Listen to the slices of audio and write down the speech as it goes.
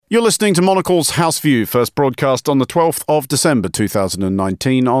You're listening to Monocle's House View, first broadcast on the 12th of December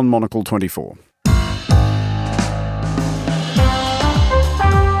 2019 on Monocle 24.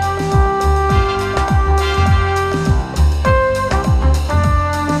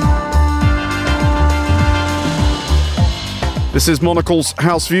 This is Monocle's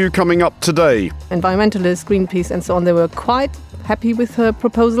House View coming up today. Environmentalists, Greenpeace and so on, they were quite happy with her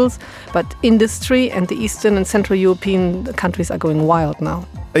proposals, but industry and the Eastern and Central European countries are going wild now.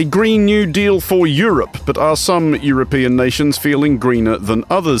 A Green New Deal for Europe, but are some European nations feeling greener than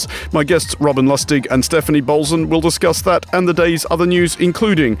others? My guests Robin Lustig and Stefanie Bolzen will discuss that and the day's other news,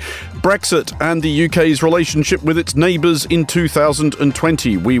 including Brexit and the UK's relationship with its neighbours in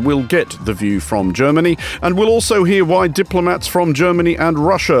 2020. We will get the view from Germany, and we'll also hear why diplomats from Germany and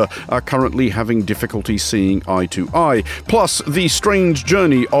Russia are currently having difficulty seeing eye to eye. Plus, the strange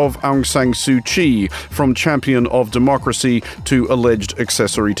journey of Aung San Suu Kyi, from champion of democracy to alleged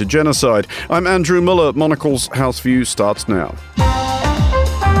accessory to genocide. I'm Andrew Mueller. Monocle's House View starts now.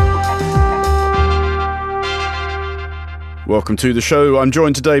 Welcome to the show. I'm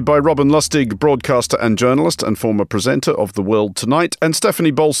joined today by Robin Lustig, broadcaster and journalist and former presenter of The World Tonight, and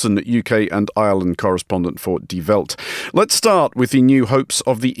Stefanie Bolzen, UK and Ireland correspondent for Die Welt. Let's start with the new hopes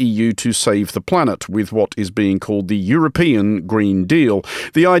of the EU to save the planet with what is being called the European Green Deal.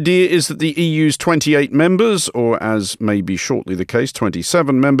 The idea is that the EU's 28 members, or as may be shortly the case,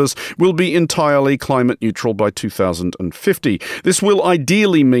 27 members, will be entirely climate neutral by 2050. This will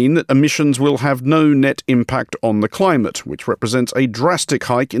ideally mean that emissions will have no net impact on the climate, which represents a drastic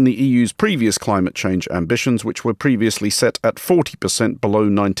hike in the EU's previous climate change ambitions, which were previously set at 40% below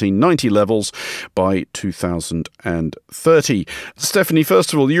 1990 levels by 2030. Stefanie,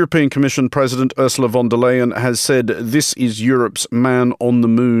 first of all, the European Commission President Ursula von der Leyen has said this is Europe's man on the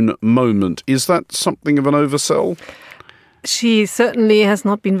moon moment. Is that something of an oversell? She certainly has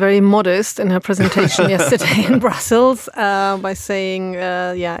not been very modest in her presentation yesterday in Brussels by saying,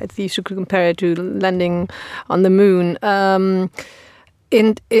 you should compare it to landing on the moon. And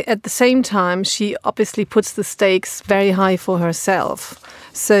at the same time, she obviously puts the stakes very high for herself.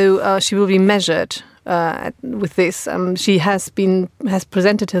 So she will be measured with this. She has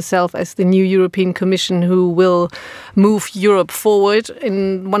presented herself as the new European Commission who will move Europe forward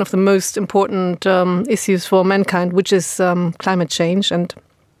in one of the most important issues for mankind, which is climate change and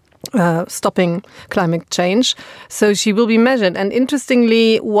stopping climate change. So she will be measured. And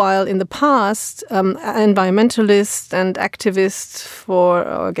interestingly, while in the past, environmentalists and activists for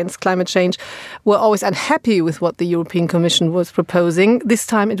or against climate change were always unhappy with what the European Commission was proposing, this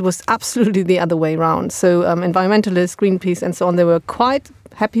time it was absolutely the other way around. So environmentalists, Greenpeace and so on, they were quite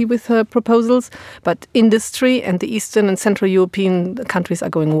happy with her proposals, but industry and the Eastern and Central European countries are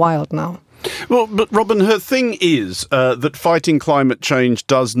going wild now. Well, but Robin, her thing is that fighting climate change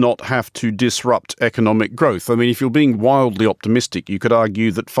does not have to disrupt economic growth. I mean, if you're being wildly optimistic, you could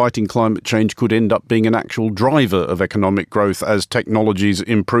argue that fighting climate change could end up being an actual driver of economic growth as technologies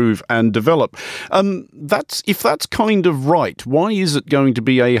improve and develop. If that's kind of right, why is it going to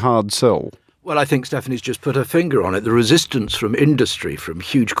be a hard sell? Well, I think Stefanie's just put her finger on it. The resistance from industry, from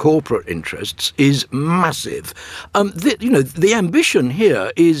huge corporate interests, is massive. The ambition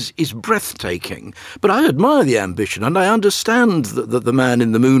here is breathtaking. But I admire the ambition, and I understand the man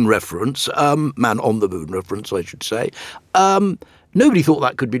in the moon reference, man on the moon reference, I should say. Nobody thought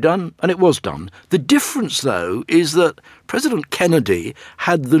that could be done, and it was done. The difference, though, is that President Kennedy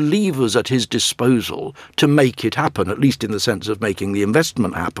had the levers at his disposal to make it happen, at least in the sense of making the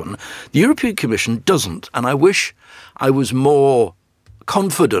investment happen. The European Commission doesn't, and I wish I was more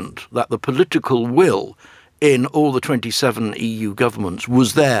confident that the political will in all the 27 EU governments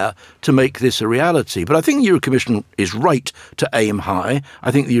was there to make this a reality. But I think the European Commission is right to aim high.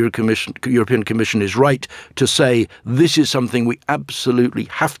 I think the European Commission is right to say this is something we absolutely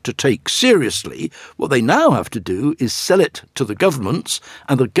have to take seriously. What they now have to do is sell it to the governments,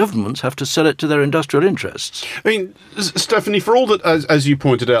 and the governments have to sell it to their industrial interests. I mean, Stefanie, for all that, as you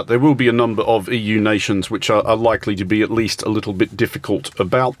pointed out, there will be a number of EU nations which are likely to be at least a little bit difficult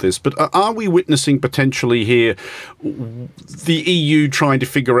about this. But are we witnessing potentially here the EU trying to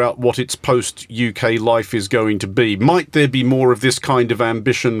figure out what its post-UK life is going to be? Might there be more of this kind of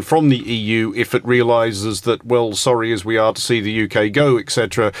ambition from the EU if it realises that, well, sorry as we are to see the UK go,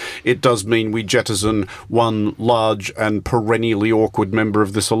 etc., it does mean we jettison one large and perennially awkward member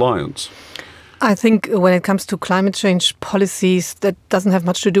of this alliance? I think when it comes to climate change policies, that doesn't have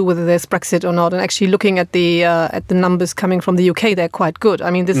much to do whether there's Brexit or not. And actually looking at the numbers coming from the UK, they're quite good. I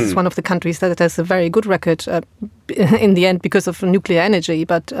mean, this is one of the countries that has a very good record in the end because of nuclear energy,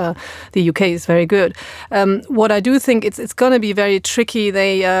 but the UK is very good. What I do think it's going to be very tricky.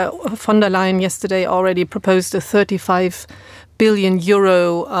 Von der Leyen yesterday already proposed a 35 billion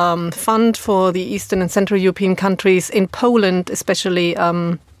euro fund for the Eastern and Central European countries. In Poland, especially,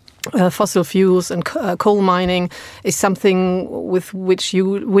 fossil fuels and coal mining is something with which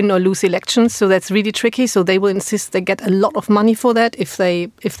you win or lose elections. So that's really tricky. So they will insist they get a lot of money for that if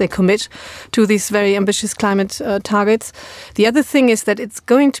they commit to these very ambitious climate targets. The other thing is that it's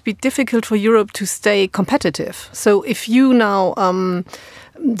going to be difficult for Europe to stay competitive. So if you now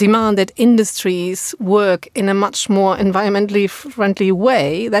demand that industries work in a much more environmentally friendly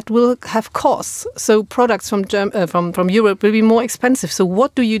way, that will have costs. So products from Europe will be more expensive. So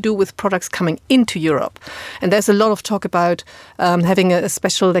what do you do with products coming into Europe? And there's a lot of talk about having a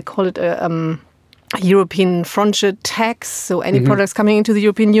special, they call it a European frontier tax. So any products coming into the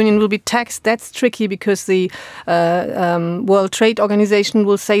European Union will be taxed. That's tricky because the World Trade Organization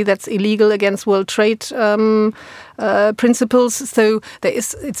will say that's illegal against World Trade principles. So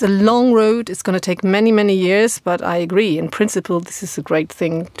it's a long road. It's going to take many, many years. But I agree. In principle, this is a great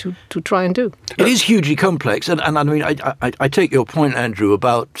thing to try and do. It is hugely complex. And I mean, I take your point, Andrew,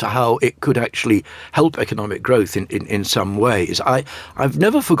 about how it could actually help economic growth in some ways. I've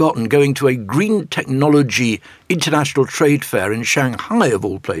never forgotten going to a green technology international trade fair in Shanghai, of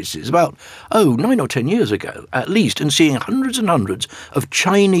all places, about 9 or 10 years ago, at least, and seeing hundreds and hundreds of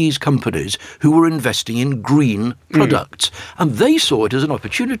Chinese companies who were investing in green products. And they saw it as an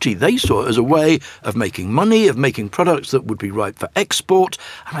opportunity. They saw it as a way of making money, of making products that would be ripe for export.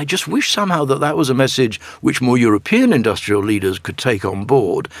 And I just wish somehow that was a message which more European industrial leaders could take on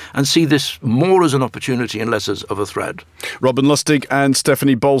board and see this more as an opportunity and less as of a threat. Robin Lustig and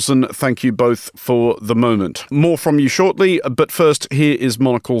Stefanie Bolzen, thank you both for the moment. More from you shortly, but first, here is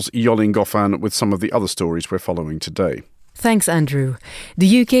Monocle's Jolien Goffin with some of the other stories we're following today. Thanks, Andrew.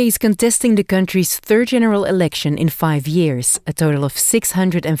 The UK is contesting the country's third general election in 5 years. A total of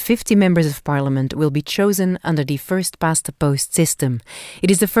 650 members of parliament will be chosen under the first-past-the-post system. It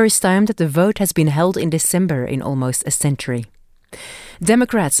is the first time that the vote has been held in December in almost a century.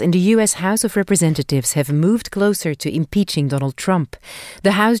 Democrats in the US House of Representatives have moved closer to impeaching Donald Trump.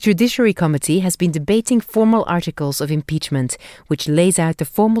 The House Judiciary Committee has been debating formal articles of impeachment, which lays out the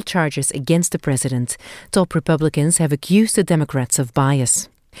formal charges against the president. Top Republicans have accused the Democrats of bias.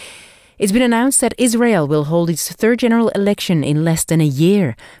 It's been announced that Israel will hold its third general election in less than a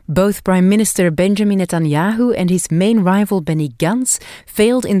year. Both Prime Minister Benjamin Netanyahu and his main rival Benny Gantz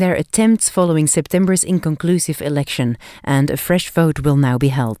failed in their attempts following September's inconclusive election, and a fresh vote will now be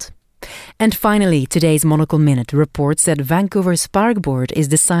held. And finally, today's Monocle Minute reports that Vancouver's Park Board is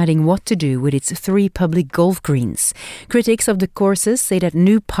deciding what to do with its 3 public golf greens. Critics of the courses say that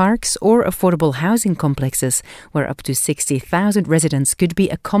new parks or affordable housing complexes where up to 60,000 residents could be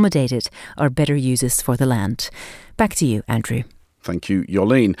accommodated are better uses for the land. Back to you, Andrew. Thank you,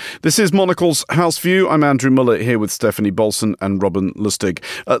 Jolien. This is Monocle's House View. I'm Andrew Mueller here with Stefanie Bolzen and Robin Lustig.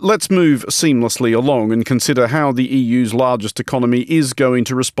 Let's move seamlessly along and consider how the EU's largest economy is going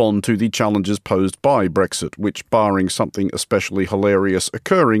to respond to the challenges posed by Brexit, which, barring something especially hilarious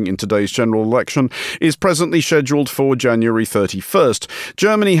occurring in today's general election, is presently scheduled for January 31st.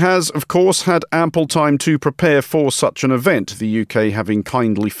 Germany has, of course, had ample time to prepare for such an event, the UK having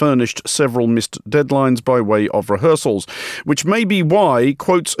kindly furnished several missed deadlines by way of rehearsals, which may be why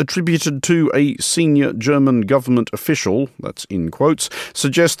quotes attributed to a senior German government official, that's in quotes,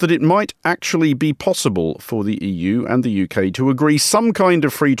 suggest that it might actually be possible for the EU and the UK to agree some kind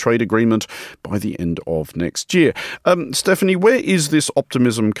of free trade agreement by the end of next year. Stefanie, where is this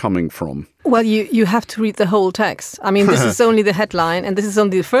optimism coming from? Well, you have to read the whole text. I mean, this is only the headline, and this is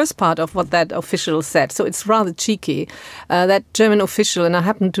only the first part of what that official said. So it's rather cheeky. That German official, and I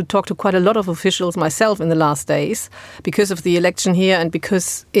happened to talk to quite a lot of officials myself in the last days, because of the election here, and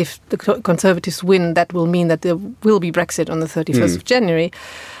because if the Conservatives win, that will mean that there will be Brexit on the 31st of January.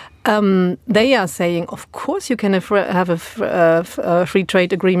 They are saying, of course, you can have a free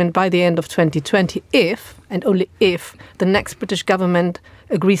trade agreement by the end of 2020 if, and only if, the next British government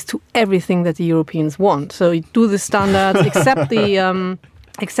agrees to everything that the Europeans want. So you do the standards, accept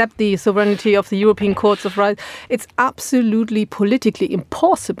the sovereignty of the European courts of rights. It's absolutely politically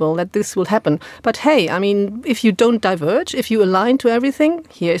impossible that this will happen. But hey, I mean, if you don't diverge, if you align to everything,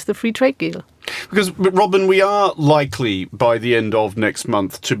 here is the free trade deal. Because, Robin, we are likely by the end of next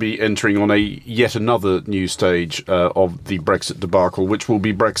month to be entering on yet another new stage of the Brexit debacle, which will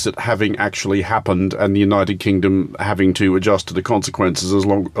be Brexit having actually happened and the United Kingdom having to adjust to the consequences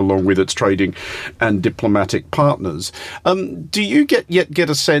along with its trading and diplomatic partners. Do you get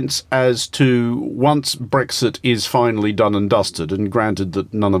a sense as to, once Brexit is finally done and dusted, and granted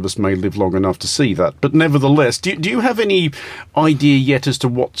that none of us may live long enough to see that, but nevertheless, do you have any idea yet as to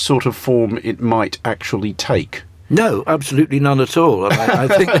what sort of form it might actually take? No, absolutely none at all. And I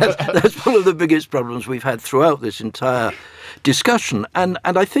think that's one of the biggest problems we've had throughout this entire discussion. And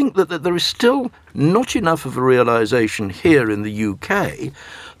I think that there is still not enough of a realisation here in the UK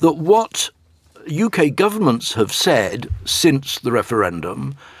that what UK governments have said since the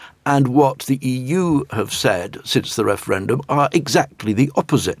referendum and what the EU have said since the referendum are exactly the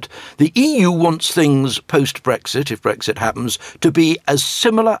opposite. The EU wants things post-Brexit, if Brexit happens, to be as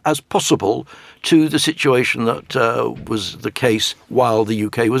similar as possible to the situation that was the case while the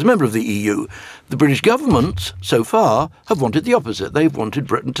UK was a member of the EU. The British government, so far, have wanted the opposite. They've wanted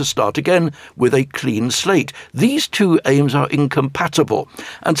Britain to start again with a clean slate. These two aims are incompatible.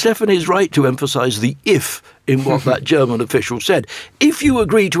 And Stefanie is right to emphasise the if in what that German official said. If you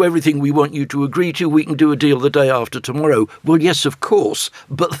agree to everything we want you to agree to, we can do a deal the day after tomorrow. Well, yes, of course,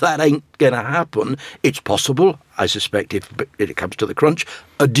 but that ain't going to happen. It's possible, I suspect, if it comes to the crunch,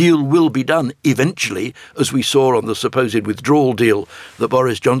 a deal will be done eventually, as we saw on the supposed withdrawal deal that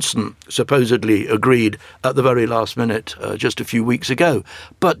Boris Johnson supposedly agreed at the very last minute just a few weeks ago.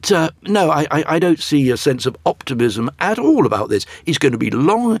 But no, I don't see a sense of optimism at all about this. It's going to be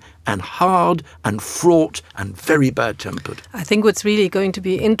long and hard and fraught and very bad-tempered. I think what's really going to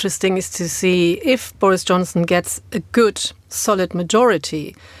be interesting is to see if Boris Johnson gets a good, solid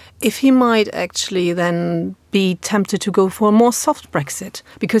majority, if he might actually then be tempted to go for a more soft Brexit,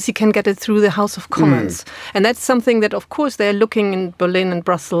 because he can get it through the House of Commons. And that's something that, of course, they're looking in Berlin and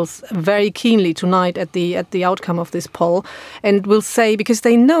Brussels very keenly tonight at the outcome of this poll, and will say, because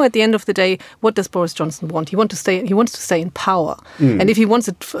they know at the end of the day, what does Boris Johnson want? He wants to stay in power. And if he wants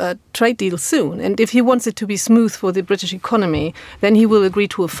a trade deal soon, and if he wants it to be smooth for the British economy, then he will agree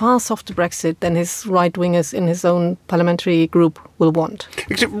to a far softer Brexit than his right-wingers in his own parliamentary group will want.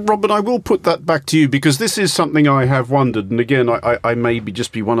 Except, Robin, I will put that back to you, because this is something I have wondered, and again, I may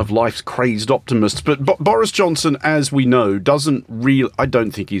just be one of life's crazed optimists, but Boris Johnson, as we know, I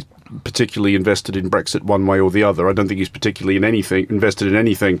don't think he's particularly invested in Brexit one way or the other. I don't think he's particularly invested in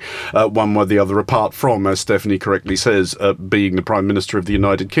anything one way or the other, apart from, as Stefanie correctly says, being the Prime Minister of the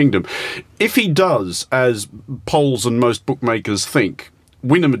United Kingdom. If he does, as polls and most bookmakers think,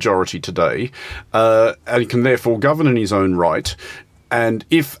 win a majority today, and he can therefore govern in his own right, and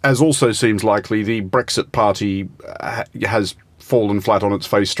if, as also seems likely, the Brexit party has fallen flat on its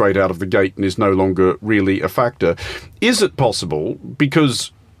face straight out of the gate and is no longer really a factor, is it possible,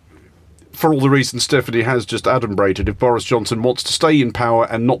 because for all the reasons Stefanie has just adumbrated, if Boris Johnson wants to stay in power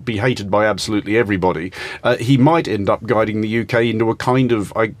and not be hated by absolutely everybody, he might end up guiding the UK into a kind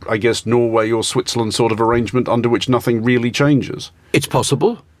of, I guess, Norway or Switzerland sort of arrangement under which nothing really changes? It's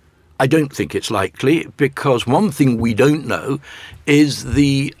possible. I don't think it's likely, because one thing we don't know is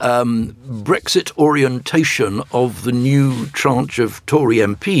the Brexit orientation of the new tranche of Tory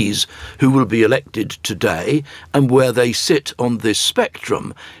MPs who will be elected today and where they sit on this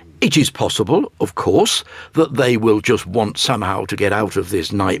spectrum. It is possible, of course, that they will just want somehow to get out of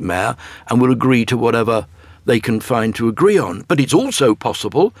this nightmare and will agree to whatever they can find to agree on. But it's also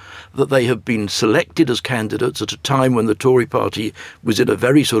possible that they have been selected as candidates at a time when the Tory party was in a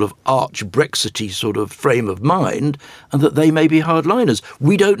very sort of arch-Brexity sort of frame of mind, and that they may be hardliners.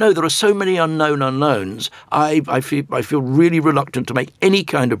 We don't know. There are so many unknown unknowns. I feel really reluctant to make any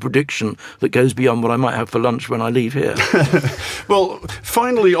kind of prediction that goes beyond what I might have for lunch when I leave here. Well,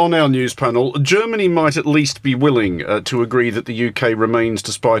 finally on our news panel, Germany might at least be willing to agree that the UK remains,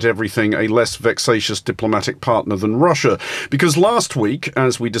 despite everything, a less vexatious diplomatic partner than Russia, because last week,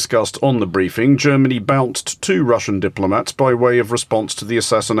 as we discussed on the briefing, Germany bounced 2 Russian diplomats by way of response to the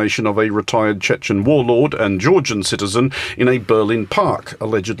assassination of a retired Chechen warlord and Georgian citizen in a Berlin park,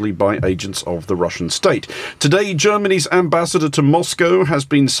 allegedly by agents of the Russian state. Today, Germany's ambassador to Moscow has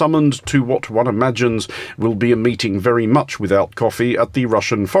been summoned to what one imagines will be a meeting very much without coffee at the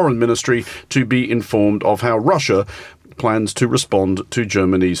Russian Foreign Ministry to be informed of how Russia plans to respond to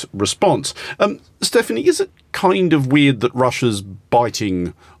Germany's response. Stefanie, is it kind of weird that Russia's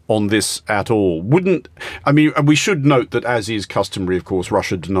biting on this at all? We should note that, as is customary, of course,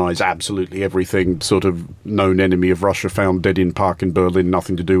 Russia denies absolutely everything. Sort of known enemy of Russia found dead in park in Berlin,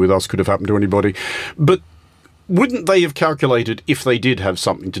 nothing to do with us, could have happened to anybody. But wouldn't they have calculated, if they did have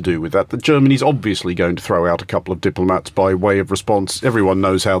something to do with that Germany's obviously going to throw out a couple of diplomats by way of response? Everyone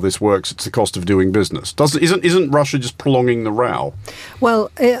knows how this works. It's the cost of doing business. Isn't Russia just prolonging the row? Well,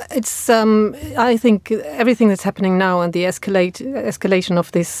 it's. I think everything that's happening now and the escalation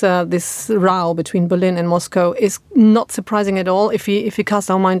of this row between Berlin and Moscow is not surprising at all. If we cast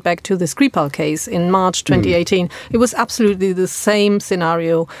our mind back to the Skripal case in March 2018, it was absolutely the same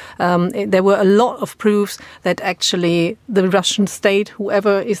scenario. There were a lot of proofs that actually the Russian state,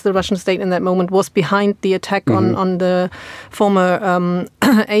 whoever is the Russian state in that moment, was behind the attack on the former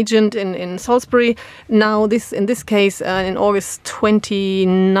agent in Salisbury. Now, in this case, in August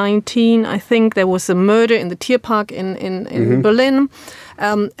 2019, I think there was a murder in the Tierpark in Berlin.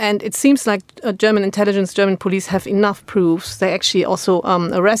 And it seems like German intelligence, German police have enough proofs. They actually also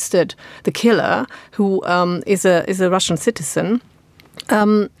arrested the killer, who is a Russian citizen.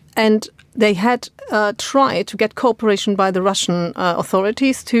 And they had tried to get cooperation by the Russian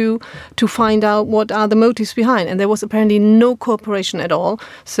authorities to find out what are the motives behind. And there was apparently no cooperation at all.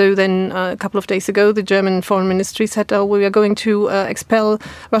 So then a couple of days ago, the German foreign ministry said, we are going to expel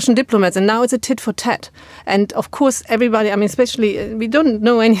Russian diplomats. And now it's a tit for tat. And of course, everybody, especially, we don't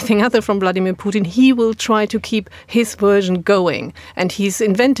know anything other from Vladimir Putin. He will try to keep his version going. And he's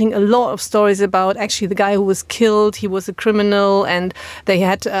inventing a lot of stories about actually the guy who was killed. He was a criminal, and they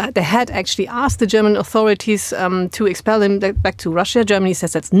had actually asked the German authorities to expel him back to Russia. Germany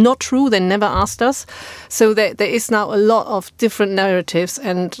says that's not true. They never asked us. So there is now a lot of different narratives.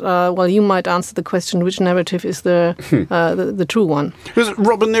 And, you might answer the question, which narrative is the true one? Because,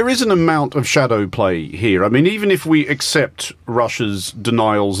 Robin, there is an amount of shadow play here. Even if we accept Russia's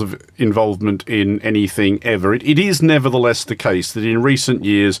denials of involvement in anything ever, it is nevertheless the case that in recent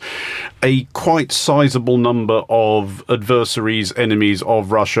years, a quite sizable number of adversaries, enemies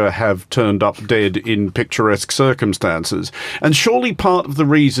of Russia have turned up dead in picturesque circumstances. And surely part of the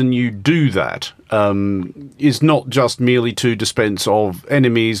reason you do that is not just merely to dispense of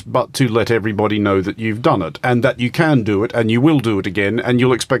enemies, but to let everybody know that you've done it, and that you can do it, and you will do it again, and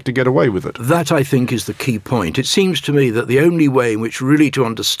you'll expect to get away with it. That, I think, is the key point. It seems to me that the only way in which really to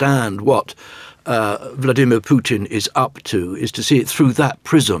understand what Vladimir Putin is up to is to see it through that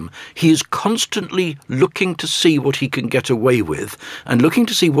prism. He is constantly looking to see what he can get away with, and looking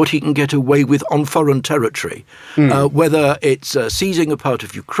to see what he can get away with on foreign territory, whether it's seizing a part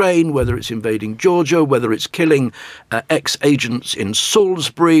of Ukraine, whether it's invading Georgia, whether it's killing ex-agents in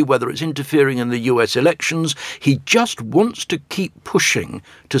Salisbury, whether it's interfering in the US elections. He just wants to keep pushing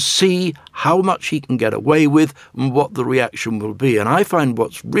to see how much he can get away with and what the reaction will be. And I find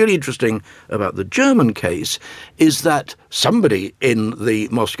what's really interesting about the German case is that somebody in the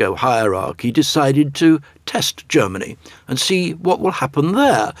Moscow hierarchy decided to test Germany and see what will happen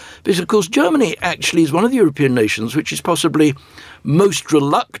there. Because, of course, Germany actually is one of the European nations which is possibly most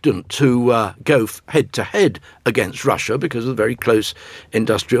reluctant to go head-to-head against Russia because of very close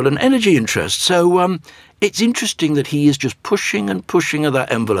industrial and energy interests. So it's interesting that he is just pushing and pushing at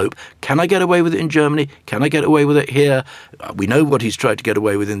that envelope. Can I get away with it in Germany? Can I get away with it here? We know what he's tried to get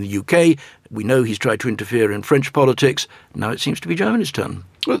away with in the UK. We know he's tried to interfere in French politics. Now it seems to be Germany's turn.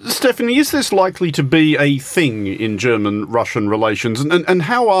 Well, Stefanie, is this likely to be a thing in German-Russian relations? And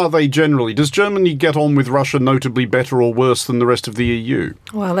how are they generally? Does Germany get on with Russia notably better or worse than the rest of the EU?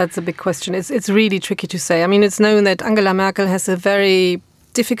 Well, that's a big question. It's really tricky to say. It's known that Angela Merkel has a very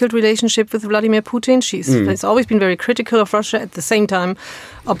difficult relationship with Vladimir Putin. She's always been very critical of Russia. At the same time,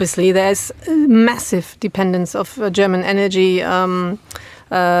 obviously, there's massive dependence of German energy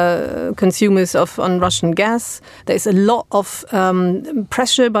consumers on Russian gas. There's a lot of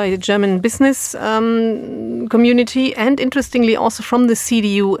pressure by the German business community, and interestingly also from the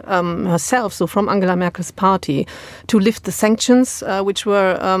CDU herself, so from Angela Merkel's party, to lift the sanctions which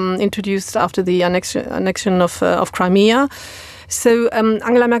were introduced after the annexion of Crimea. So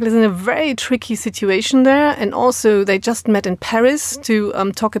Angela Merkel is in a very tricky situation there. And also they just met in Paris to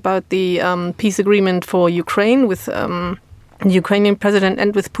talk about the peace agreement for Ukraine with the Ukrainian president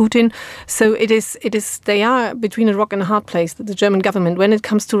and with Putin. So it is. They are between a rock and a hard place, the German government, when it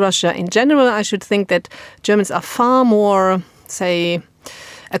comes to Russia. In general, I should think that Germans are far more,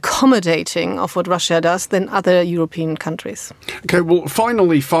 accommodating of what Russia does than other European countries. Okay, well,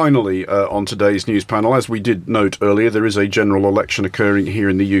 finally, on today's news panel, as we did note earlier, there is a general election occurring here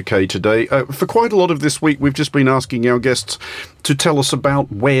in the UK today. For quite a lot of this week, we've just been asking our guests to tell us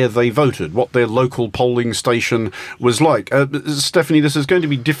about where they voted, what their local polling station was like. Stefanie, this is going to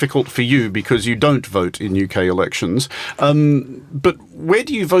be difficult for you because you don't vote in UK elections. But where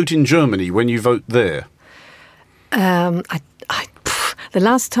do you vote in Germany when you vote there? The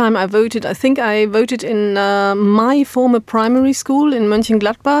last time I voted, I think I voted in my former primary school in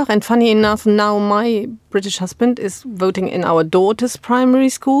Mönchengladbach. And funny enough, now my British husband is voting in our daughter's primary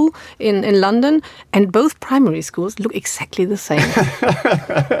school in London. And both primary schools look exactly the same.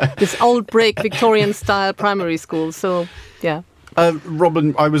 This old brick Victorian-style primary school. So, yeah.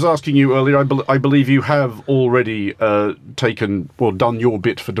 Robin, I was asking you earlier, I believe you have already done your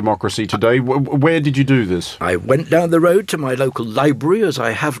bit for democracy today. Where did you do this? I went down the road to my local library, as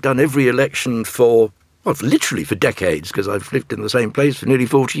I have done every election literally for decades, because I've lived in the same place for nearly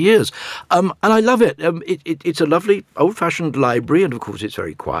 40 years. And I love it. It's a lovely old-fashioned library, and of course it's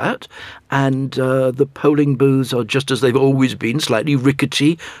very quiet. And the polling booths are just as they've always been, slightly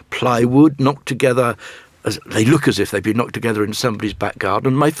rickety, plywood, knocked together. They look as if they've been knocked together in somebody's back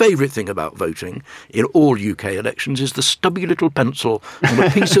garden. My favourite thing about voting in all UK elections is the stubby little pencil and a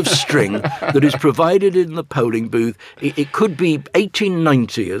piece of string that is provided in the polling booth. It could be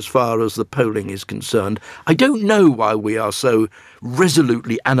 1890 as far as the polling is concerned. I don't know why we are so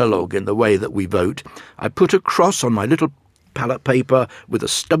resolutely analogue in the way that we vote. I put a cross on my little ballot paper with a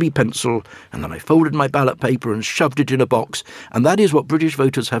stubby pencil, and then I folded my ballot paper and shoved it in a box, and that is what British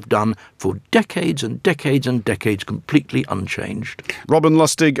voters have done for decades and decades and decades, completely unchanged. Robin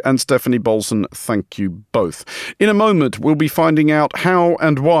Lustig and Stefanie Bolzen, thank you both. In a moment, we'll be finding out how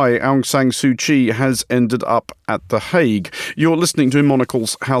and why Aung San Suu Kyi has ended up at The Hague. You're listening to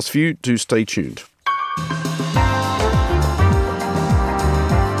Monocle's House View. Do stay tuned.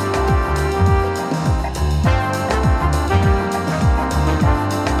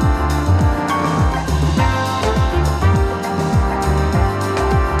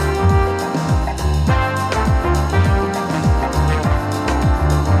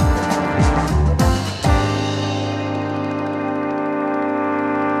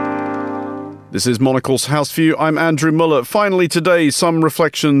 This is Monocle's House View. I'm Andrew Mueller. Finally today, some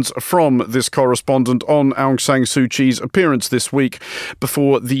reflections from this correspondent on Aung San Suu Kyi's appearance this week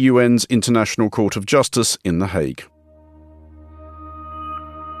before the UN's International Court of Justice in The Hague.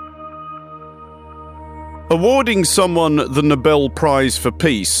 Awarding someone the Nobel Prize for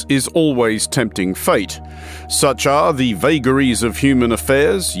Peace is always tempting fate. Such are the vagaries of human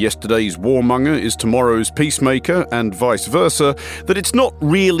affairs, yesterday's warmonger is tomorrow's peacemaker, and vice versa, that it's not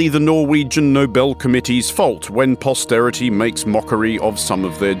really the Norwegian Nobel Committee's fault when posterity makes mockery of some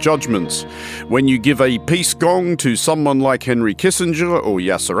of their judgments. When you give a peace gong to someone like Henry Kissinger or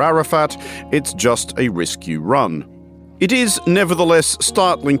Yasser Arafat, it's just a risk you run. It is nevertheless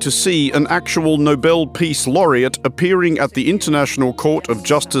startling to see an actual Nobel Peace Laureate appearing at the International Court of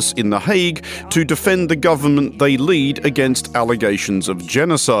Justice in The Hague to defend the government they lead against allegations of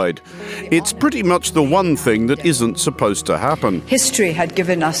genocide. It's pretty much the one thing that isn't supposed to happen. History had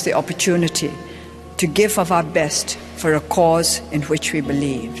given us the opportunity to give of our best for a cause in which we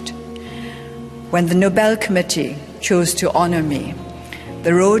believed. When the Nobel Committee chose to honor me,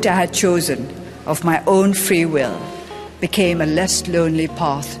 the road I had chosen of my own free will became a less lonely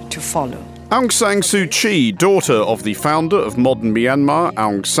path to follow. Aung San Suu Kyi, daughter of the founder of modern Myanmar,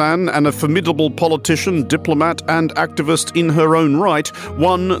 Aung San, and a formidable politician, diplomat and activist in her own right,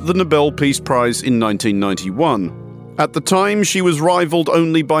 won the Nobel Peace Prize in 1991. At the time, she was rivaled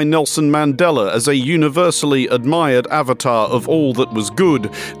only by Nelson Mandela as a universally admired avatar of all that was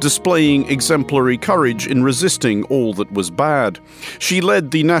good, displaying exemplary courage in resisting all that was bad. She led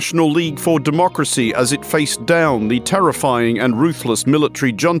the National League for Democracy as it faced down the terrifying and ruthless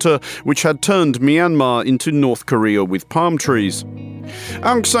military junta which had turned Myanmar into North Korea with palm trees.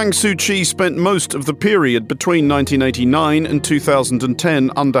 Aung San Suu Kyi spent most of the period between 1989 and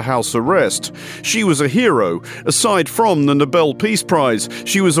 2010 under house arrest. She was a hero. Aside from the Nobel Peace Prize,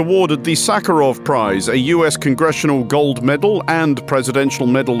 she was awarded the Sakharov Prize, a US Congressional Gold Medal and Presidential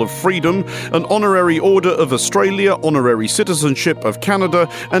Medal of Freedom, an Honorary Order of Australia, Honorary Citizenship of Canada,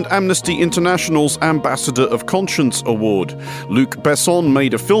 and Amnesty International's Ambassador of Conscience Award. Luc Besson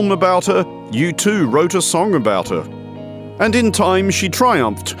made a film about her. U2 wrote a song about her. And in time, she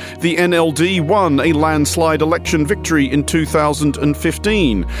triumphed. The NLD won a landslide election victory in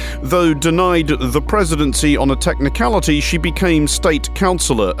 2015. Though denied the presidency on a technicality, she became state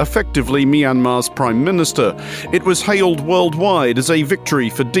councillor, effectively Myanmar's prime minister. It was hailed worldwide as a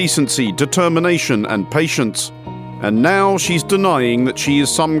victory for decency, determination and patience. And now she's denying that she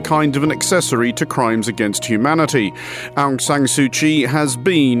is some kind of an accessory to crimes against humanity. Aung San Suu Kyi has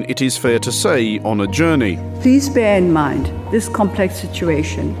been, it is fair to say, on a journey. Please bear in mind this complex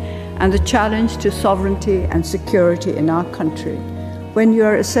situation and the challenge to sovereignty and security in our country when you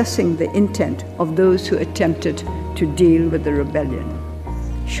are assessing the intent of those who attempted to deal with the rebellion.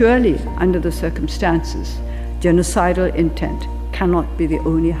 Surely, under the circumstances, genocidal intent cannot be the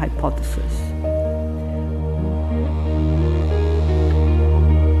only hypothesis.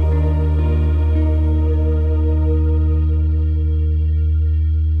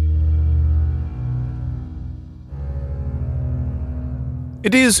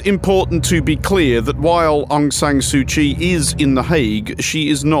 It is important to be clear that while Aung San Suu Kyi is in The Hague, she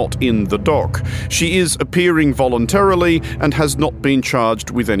is not in the dock. She is appearing voluntarily and has not been charged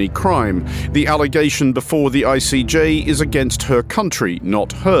with any crime. The allegation before the ICJ is against her country,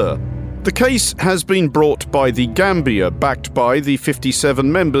 not her. The case has been brought by the Gambia, backed by the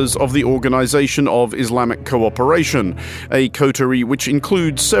 57 members of the Organisation of Islamic Cooperation, a coterie which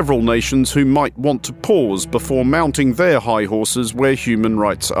includes several nations who might want to pause before mounting their high horses where human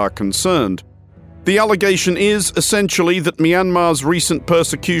rights are concerned. The allegation is essentially that Myanmar's recent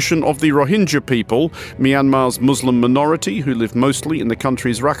persecution of the Rohingya people, Myanmar's Muslim minority who live mostly in the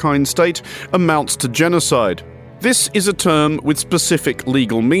country's Rakhine state, amounts to genocide. This is a term with specific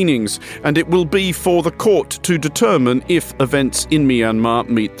legal meanings, and it will be for the court to determine if events in Myanmar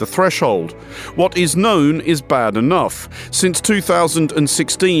meet the threshold. What is known is bad enough. Since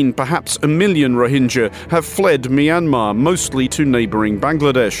 2016, perhaps 1 million Rohingya have fled Myanmar, mostly to neighbouring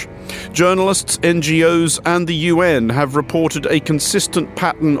Bangladesh. Journalists, NGOs and the UN have reported a consistent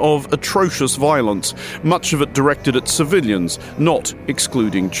pattern of atrocious violence, much of it directed at civilians, not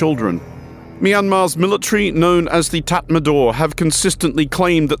excluding children. Myanmar's military, known as the Tatmadaw, have consistently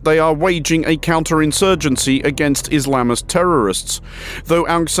claimed that they are waging a counterinsurgency against Islamist terrorists. Though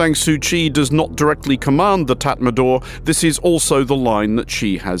Aung San Suu Kyi does not directly command the Tatmadaw, this is also the line that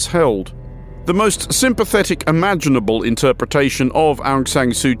she has held. The most sympathetic imaginable interpretation of Aung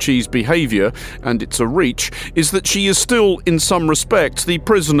San Suu Kyi's behaviour, and it's a reach, is that she is still, in some respects, the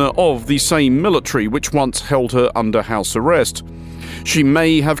prisoner of the same military which once held her under house arrest. She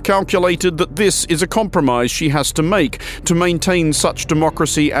may have calculated that this is a compromise she has to make to maintain such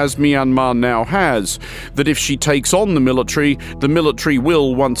democracy as Myanmar now has, that if she takes on the military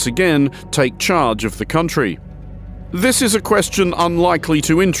will once again take charge of the country. This is a question unlikely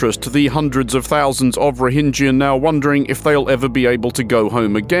to interest the hundreds of thousands of Rohingya now wondering if they'll ever be able to go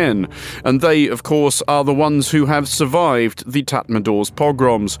home again. And they, of course, are the ones who have survived the Tatmadaw's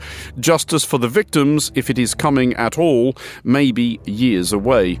pogroms. Justice for the victims, if it is coming at all, may be years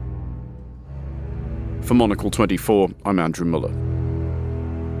away. For Monocle 24, I'm Andrew Mueller.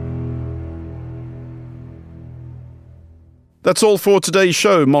 That's all for today's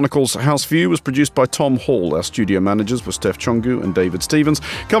show. Monocle's House View was produced by Tom Hall. Our studio managers were Steph Chongu and David Stevens.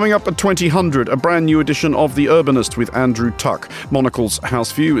 Coming up at 2000, a brand new edition of The Urbanist with Andrew Tuck. Monocle's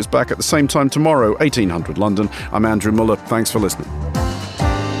House View is back at the same time tomorrow, 1800 London. I'm Andrew Mueller. Thanks for listening.